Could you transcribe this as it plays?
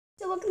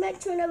welcome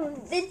back to another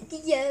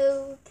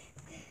video.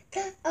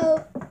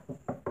 Oh,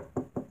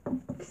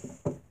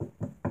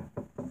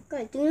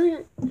 guys,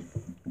 do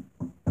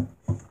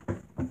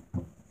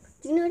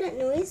you know that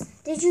noise?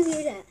 Did you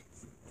hear that?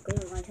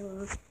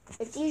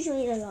 It's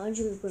usually the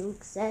laundry room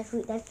because that's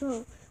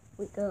where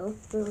we go.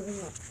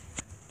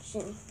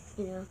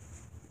 You know.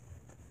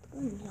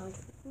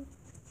 Laundry room.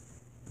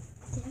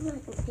 I'm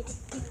not going to hit it.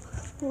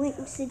 Wait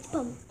and see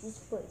this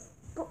voice.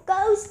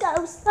 Ghost.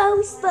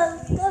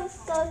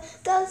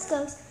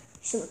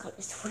 Should we call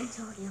this friends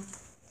audio?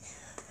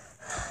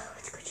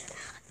 Let's go check it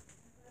out.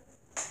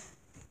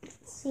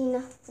 See,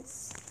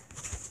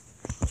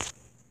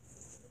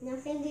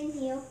 nothing in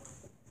here.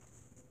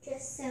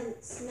 Just some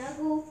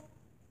snuggle.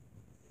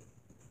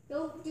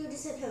 Don't do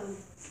this at home.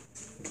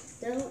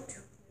 Don't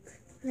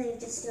play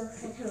this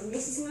stuff at home.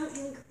 This is not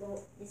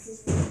drinkable. This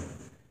is fun.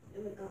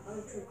 Oh my god,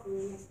 ultra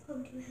cool. Oh,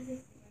 do you have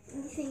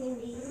anything in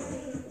these?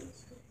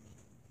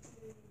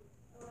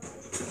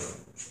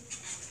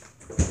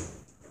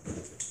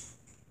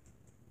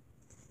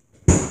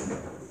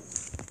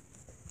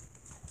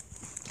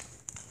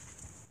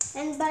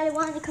 Anybody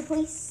want a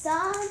complete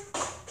song?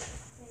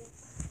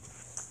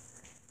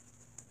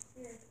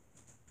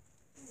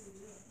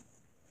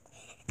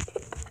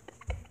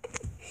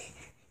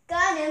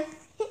 Got him.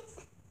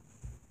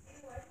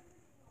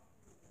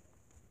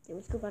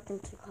 Let's go back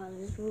into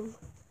Carla's room.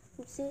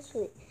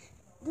 Seriously,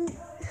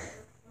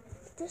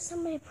 there's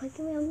somebody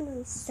pranking me. I'm gonna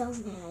be so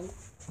mad.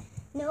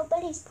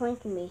 Nobody's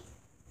pranking me.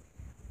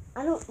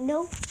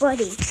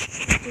 Nobody.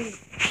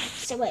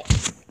 So wait.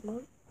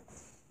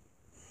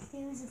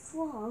 There's a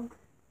frog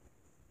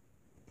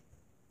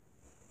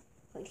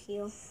right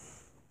here.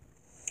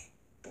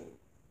 Does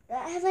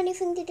that have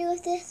anything to do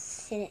with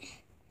this?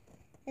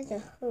 There's a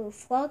whole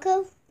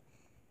froggo.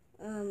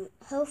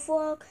 Whole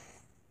frog.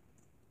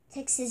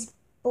 Texas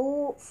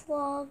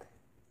bullfrog.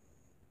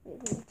 Wait,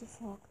 what's the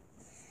frog?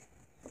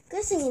 I'm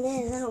guessing it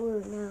is. I don't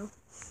really know.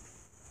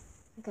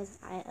 Because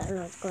I don't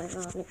know what's going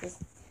on with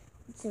this.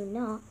 It's a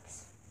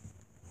Knox.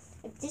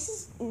 If this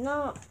is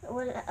not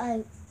what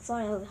I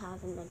thought I would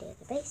have in my daily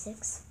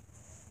basics,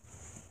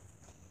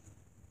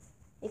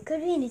 it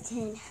could be in a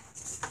tin.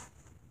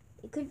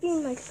 It could be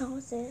in my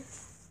closet.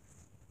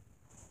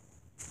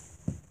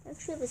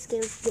 Actually, the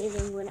scale's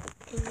getting when I'm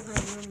in my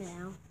room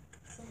now.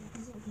 So it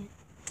doesn't get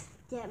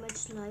that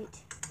much light.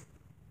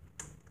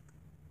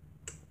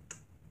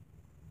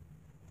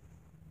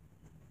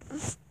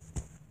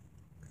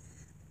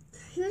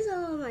 Here's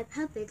all of my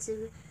puppets.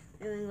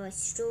 And I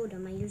store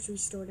them. I usually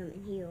store them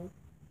in here.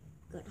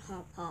 Got a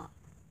hot pot.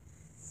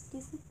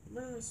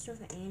 One of my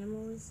stuffed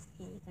animals.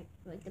 And you got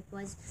like the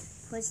buzz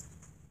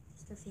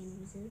stuffed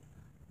animals in.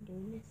 I'm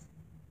doing this.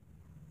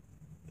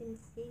 You can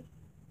see.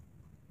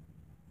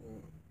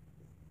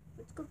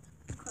 Let's go to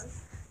the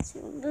closet. So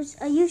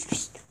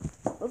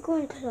we're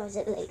going to the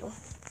closet later.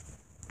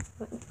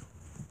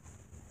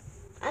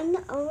 I'm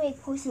the only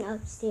person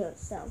upstairs,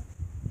 so.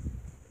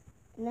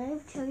 And I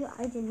will tell you,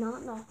 I did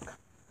not knock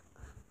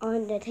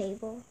on the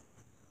table.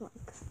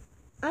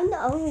 I'm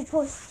the only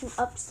person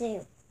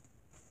upstairs.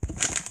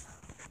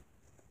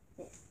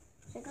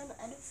 Check out the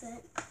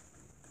elephant.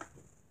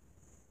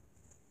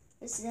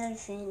 This is the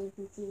elephant. You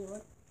can see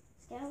what.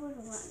 Let's get over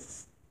the one.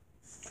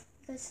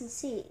 You guys can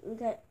see we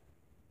got.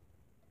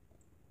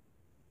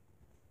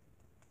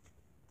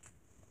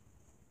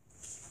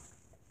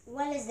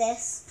 What is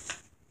this?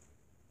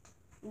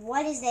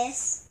 What is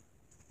this?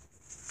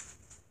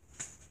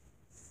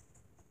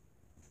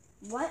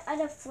 What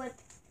other flip?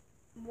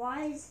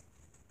 Why is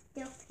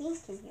there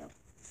pink in here?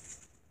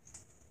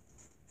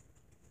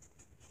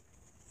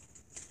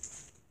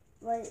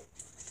 What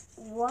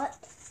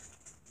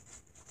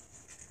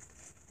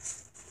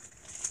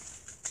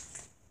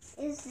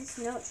is this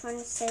note trying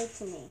to say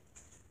to me?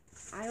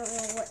 I don't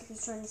know what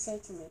he's trying to say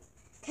to me.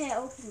 Okay,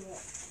 open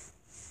it.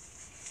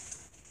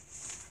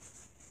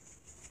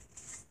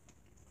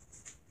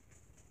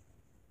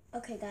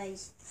 Okay,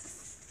 guys.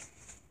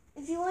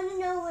 If you want to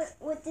know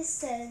what this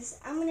says,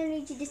 I'm going to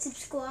need you to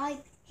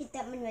subscribe, hit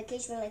that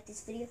notification bell, like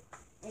this video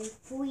in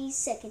 3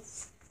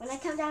 seconds. When I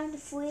count down to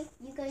 3,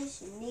 you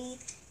guys need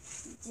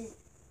to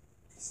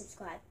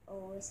subscribe.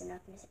 Oh, it's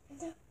not going to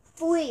say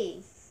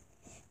 3,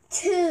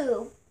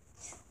 2,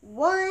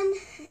 1.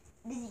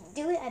 Did you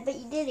do it? I bet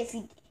you did. If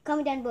you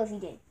comment down below if you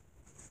did.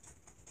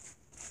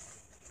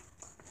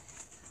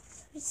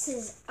 It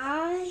says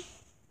I'm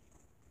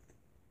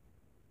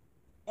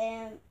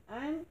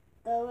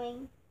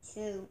going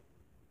to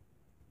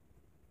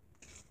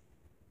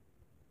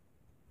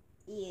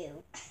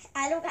you.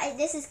 I don't guys,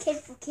 this is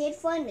kid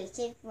fun.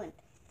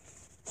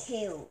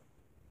 Kill.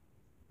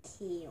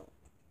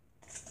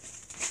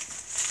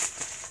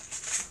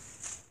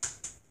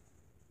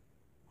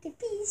 Good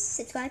peace.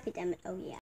 Subscribe, hit that. Oh yeah.